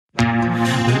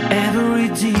With every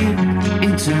deep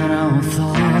internal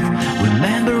thought,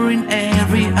 remembering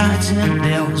every item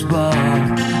that was bought,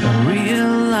 I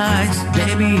realized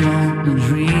they beyond the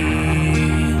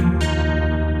dream.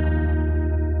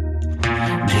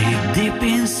 Deep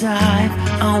inside,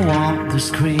 I want to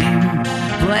scream,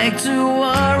 plague to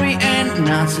worry and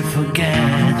not to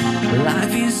forget.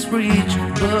 Life is rich,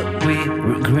 but with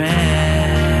regret.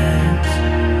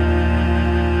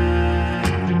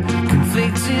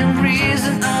 Conflicting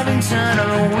reason of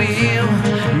internal will,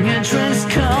 nutrients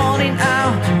calling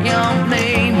out your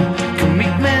name.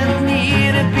 Commitment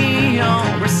needed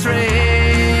beyond restraint.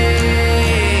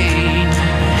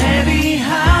 Heavy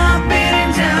heart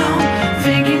beating down,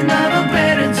 thinking of a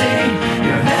better day.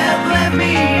 Your head left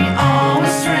me all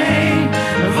astray.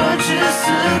 Virtues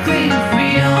to clean, we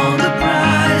own the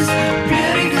prize.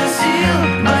 Beauty concealed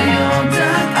by your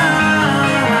dark eyes.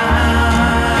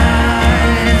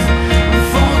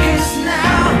 Focus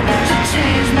now to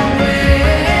change my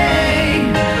way.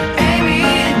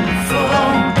 Aiming for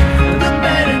the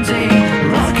better day.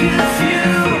 Rocket a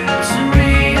few to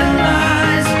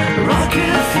realize.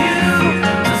 Rocket a few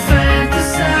to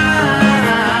fantasize.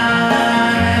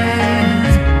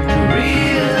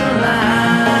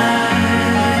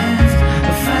 Realize,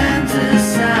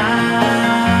 fantasize.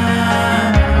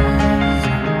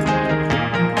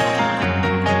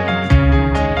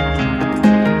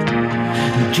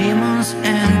 Demons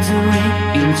entering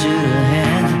into the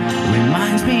head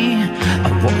reminds me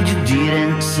of what you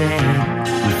didn't say.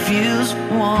 Refuse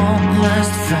one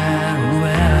last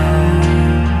farewell.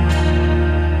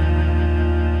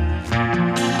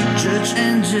 Judge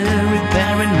and jury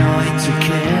paranoid to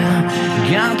care.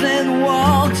 Gauntlet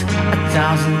walked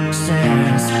 1,000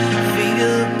 stairs.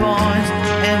 Finger points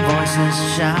and voices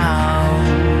shout.